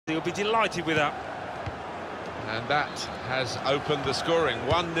He'll be delighted with that. And that has opened the scoring.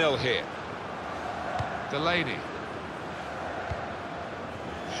 1-0 here. Delaney.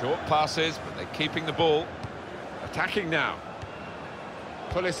 Short passes, but they're keeping the ball. Attacking now.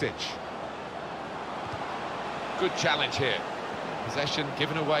 Pulisic. Good challenge here. Possession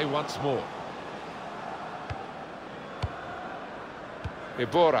given away once more.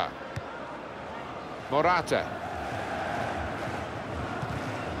 Ibora. Morata.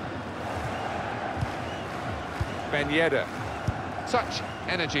 Ben Yedder. Such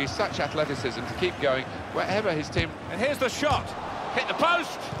energy, such athleticism to keep going wherever his team... And here's the shot. Hit the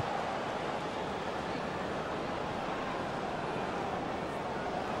post.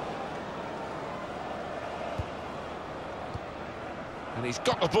 And he's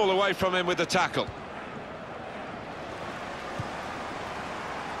got the ball away from him with the tackle.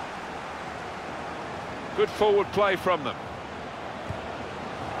 Good forward play from them.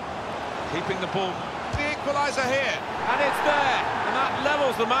 Keeping the ball. The equaliser here. And it's there. And that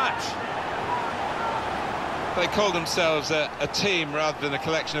levels the match. They call themselves a team rather than a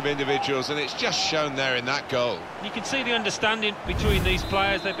collection of individuals, and it's just shown there in that goal. You can see the understanding between these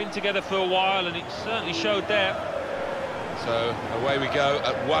players. They've been together for a while, and it certainly showed there. So away we go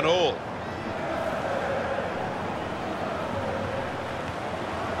at 1-1.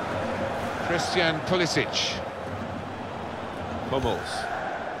 Christian Pulisic. Hummels.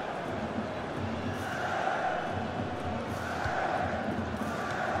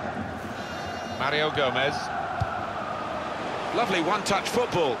 Mario Gomez. Lovely one-touch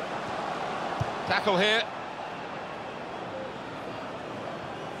football. Tackle here.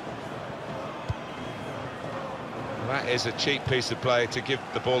 That is a cheap piece of play to give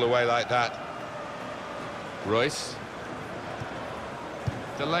the ball away like that. Royce.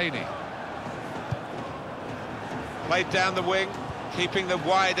 Delaney. Played down the wing, keeping the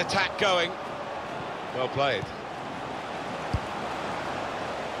wide attack going. Well played.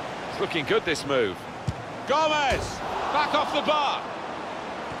 It's looking good, this move. Gomez! Back off the bar.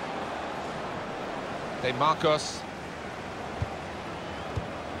 De Marcos.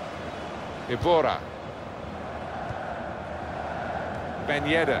 Ibora. Ben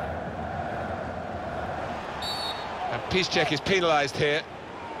Yedder. And Piszczek is penalised here.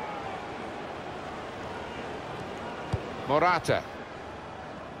 Morata.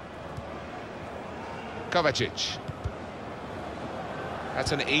 Kovacic.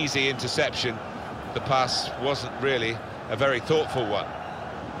 That's an easy interception. The pass wasn't really a very thoughtful one.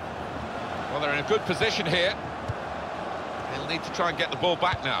 Well, they're in a good position here. They'll need to try and get the ball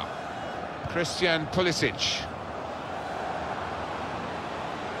back now. Christian Pulisic.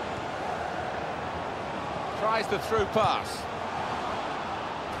 Tries the through pass.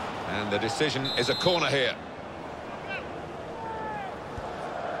 And the decision is a corner here.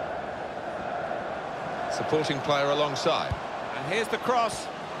 Supporting player alongside. And here's the cross.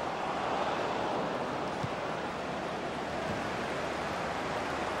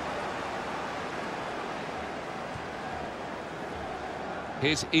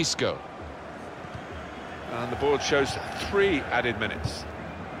 Here's Isco. And the board shows 3 added minutes.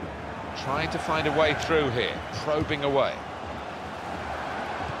 Trying to find a way through here, probing away.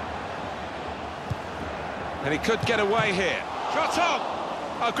 And he could get away here. Shot on!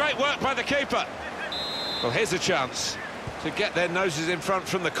 Oh, great work by the keeper. Well, here's a chance to get their noses in front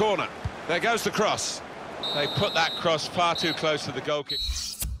from the corner. There goes the cross. They put that cross far too close to the goalkeeper.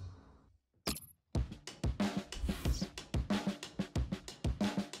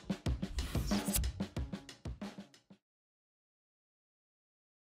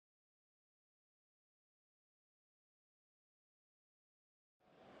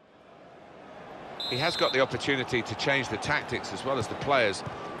 He has got the opportunity to change the tactics as well as the players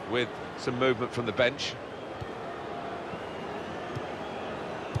with some movement from the bench.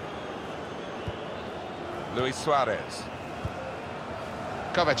 Luis Suarez.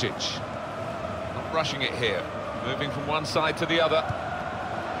 Kovacic. Not rushing it here. Moving from one side to the other.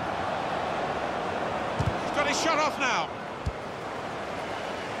 He's got his shot off now.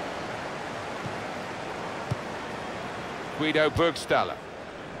 Guido Burgstaller.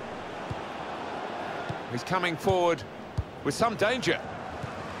 He's coming forward with some danger.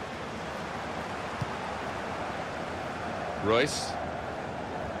 Royce.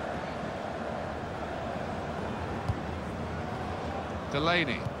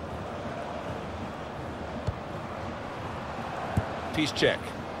 Delaney. Piszczek.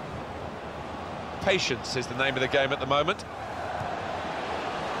 Patience is the name of the game at the moment.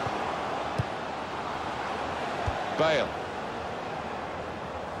 Bale.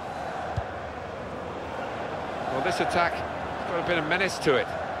 Well, this attack has got a bit of menace to it.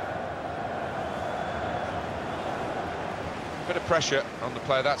 Bit of pressure on the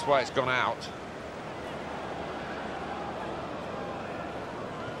player, that's why it's gone out.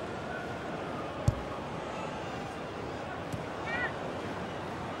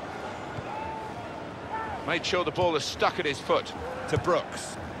 Made sure the ball is stuck at his foot. To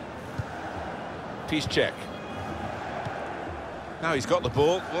Brooks. Piszczek. Now he's got the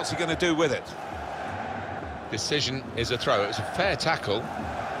ball, what's he going to do with it? Decision is a throw. It was a fair tackle.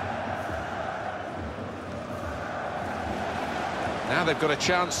 Now they've got a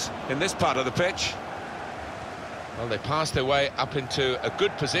chance in this part of the pitch. Well, they passed their way up into a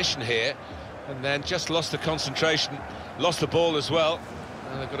good position here and then just lost the concentration, lost the ball as well.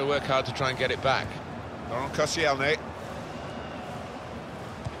 And they've got to work hard to try and get it back. Laurent Koscielny.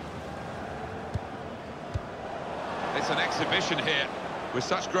 It's an exhibition here with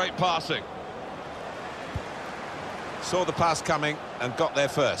such great passing. Saw the pass coming and got there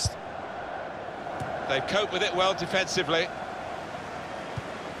first. They've coped with it well defensively.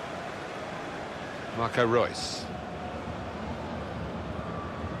 Marco Reus.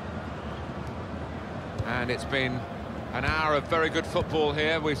 And it's been an hour of very good football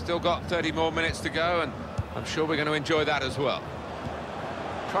here. We've still got 30 more minutes to go, and I'm sure we're going to enjoy that as well.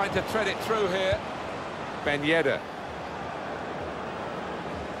 Trying to thread it through here. Ben Yedder.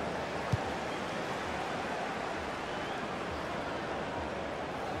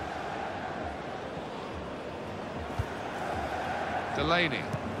 Delaney.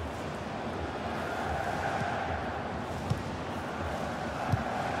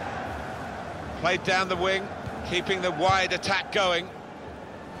 Played down the wing, keeping the wide attack going.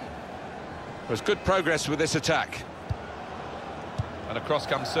 There's good progress with this attack. And across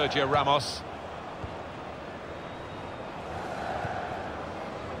comes Sergio Ramos.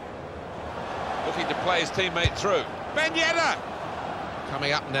 Looking to play his teammate through. Ben Yedder!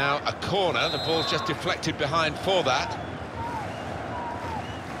 Coming up now, a corner. The ball's just deflected behind for that.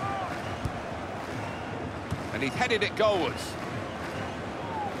 And he's headed it goalwards.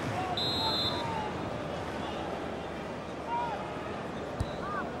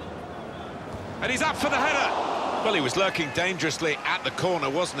 And he's up for the header. Well, he was lurking dangerously at the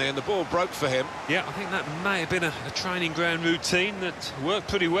corner, wasn't he? And the ball broke for him. Yeah, I think that may have been a training ground routine that worked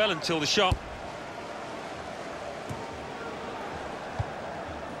pretty well until the shot.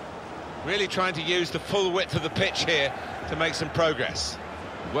 Really trying to use the full width of the pitch here to make some progress.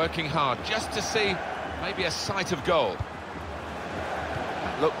 Working hard just to see maybe a sight of goal.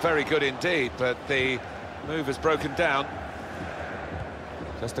 That looked very good indeed, but the move has broken down.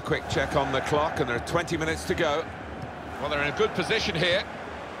 Just a quick check on the clock, and there are 20 minutes to go. Well, they're in a good position here.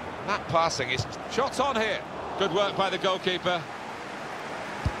 That passing is shots on here. Good work by the goalkeeper.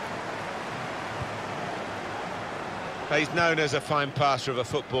 He's known as a fine passer of a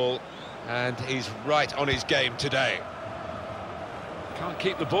football, and he's right on his game today. Can't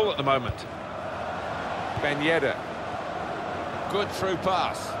keep the ball at the moment. Ben Yedder. Good through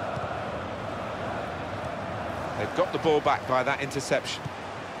pass. They've got the ball back by that interception.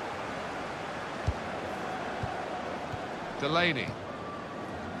 Delaney.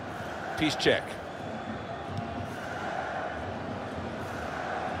 Piszczek.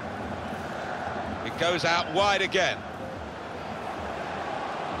 It goes out wide again.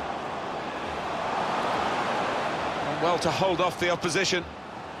 And well to hold off the opposition.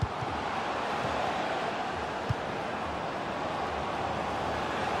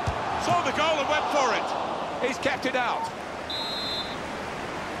 Saw the goal and went for it. He's kept it out.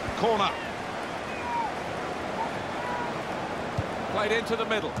 Corner. Played into the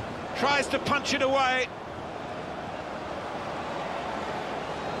middle. Tries to punch it away.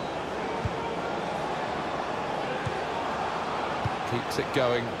 Keeps it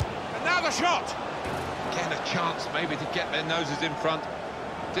going. And now the shot! Again, a chance maybe to get their noses in front.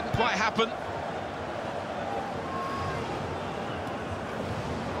 Didn't quite happen.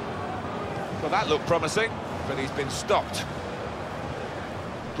 Well, that looked promising, but he's been stopped.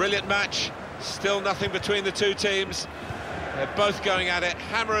 Brilliant match. Still nothing between the two teams. They're both going at it,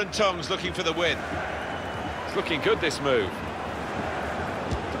 hammer and tongs, looking for the win. It's looking good, this move.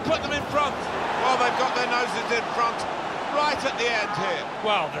 To put them in front. Well, they've got their noses in front, right at the end here.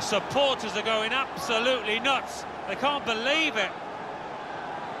 Well, the supporters are going absolutely nuts. They can't believe it.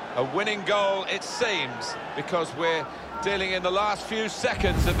 A winning goal, it seems, because we're dealing in the last few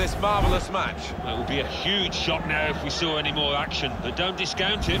seconds of this marvellous match. It would be a huge shock now if we saw any more action, but don't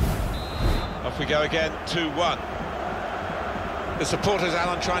discount it. Off we go again, 2-1. The supporters,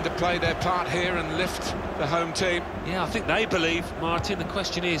 Alan, trying to play their part here and lift the home team. Yeah, I think they believe, Martin. The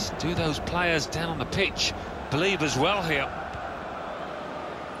question is, do those players down on the pitch believe as well here?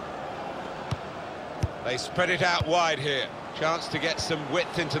 They spread it out wide here. Chance to get some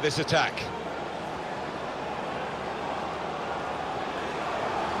width into this attack.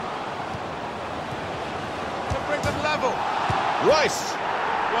 To bring them level. Rice!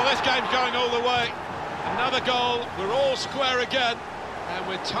 Well, this game's going all the way. Another goal, we're all square again. And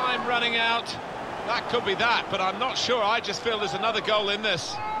with time running out, that could be that, but I'm not sure. I just feel there's another goal in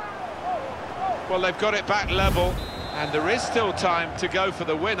this. Well, they've got it back level, and there is still time to go for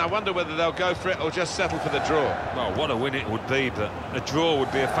the win. I wonder whether they'll go for it or just settle for the draw. Well, what a win it would be, but a draw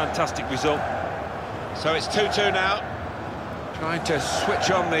would be a fantastic result. So it's 2-2 now. Trying to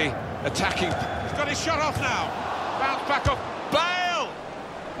switch on the attacking... He's got his shot off now. Bounce back off. Bale!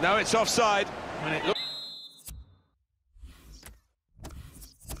 No, it's offside. And it looks...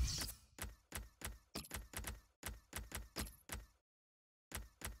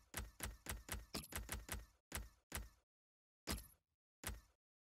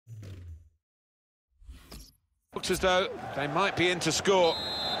 Looks as though they might be in to score.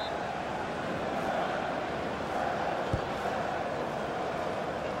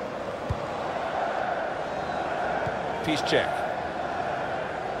 Peace check.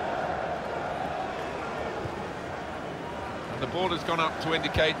 And the ball has gone up to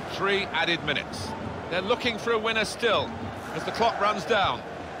indicate 3 added minutes. They're looking for a winner still as the clock runs down.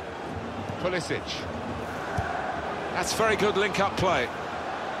 Pulisic. That's very good link-up play.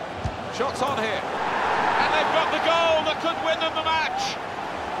 Shots on here. And they've got the goal that could win them the match.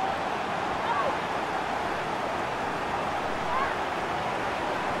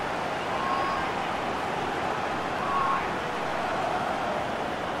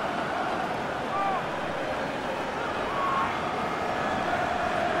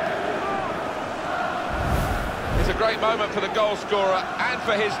 It's a great moment for the goal scorer and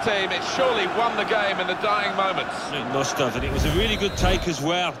for his team. It surely won the game in the dying moments. It must have, and it was a really good take as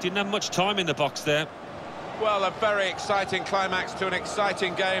well. Didn't have much time in the box there. Well, a very exciting climax to an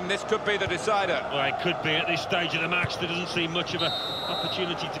exciting game. This could be the decider. Well, it could be at this stage of the match. There doesn't seem much of an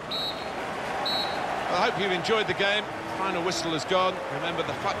opportunity to... Well, I hope you've enjoyed the game. Final whistle has gone. Remember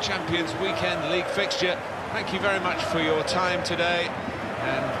the Fut Champions weekend league fixture. Thank you very much for your time today,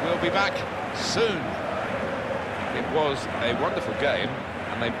 and we'll be back soon. It was a wonderful game,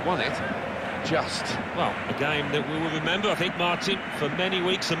 and they've won it just. Well, a game that we will remember, I think, Martin, for many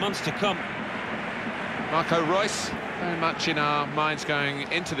weeks and months to come. Marco Reus, very much in our minds going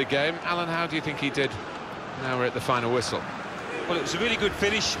into the game. Alan, how do you think he did? Now we're at the final whistle. Well, it was a really good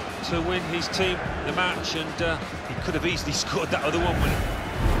finish to win his team the match, and he could have easily scored that other one with it.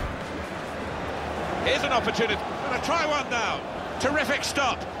 Here's an opportunity. Gonna try one now. Terrific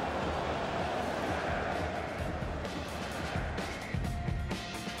stop.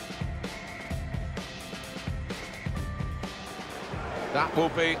 That will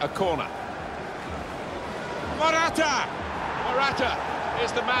be a corner. Morata! Morata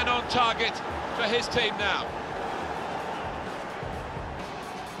is the man on target for his team now.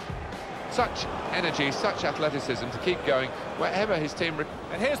 Such energy, such athleticism to keep going wherever his team...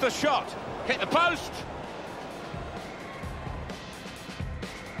 And here's the shot. Hit the post.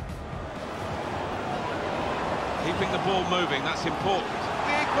 Keeping the ball moving, that's important.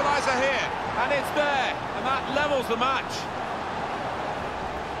 The equaliser here, and it's there, and that levels the match.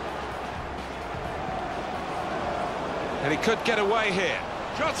 And he could get away here.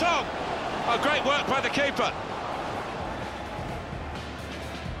 Shot on! Oh, great work by the keeper.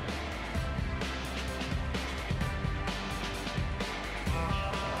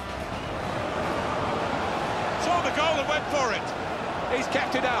 Saw the goal and went for it. He's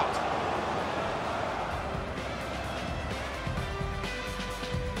kept it out.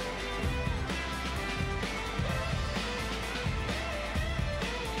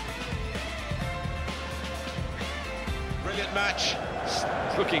 Brilliant match.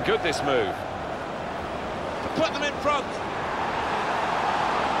 It's looking good, this move. To put them in front.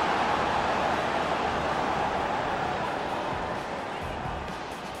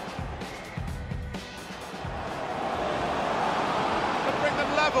 To bring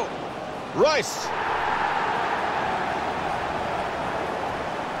them level. Rice.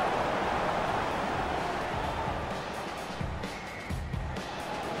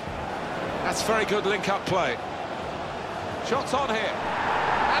 That's very good link-up play. Shots on here.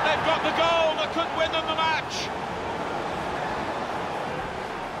 And they've got the goal that could win them the match.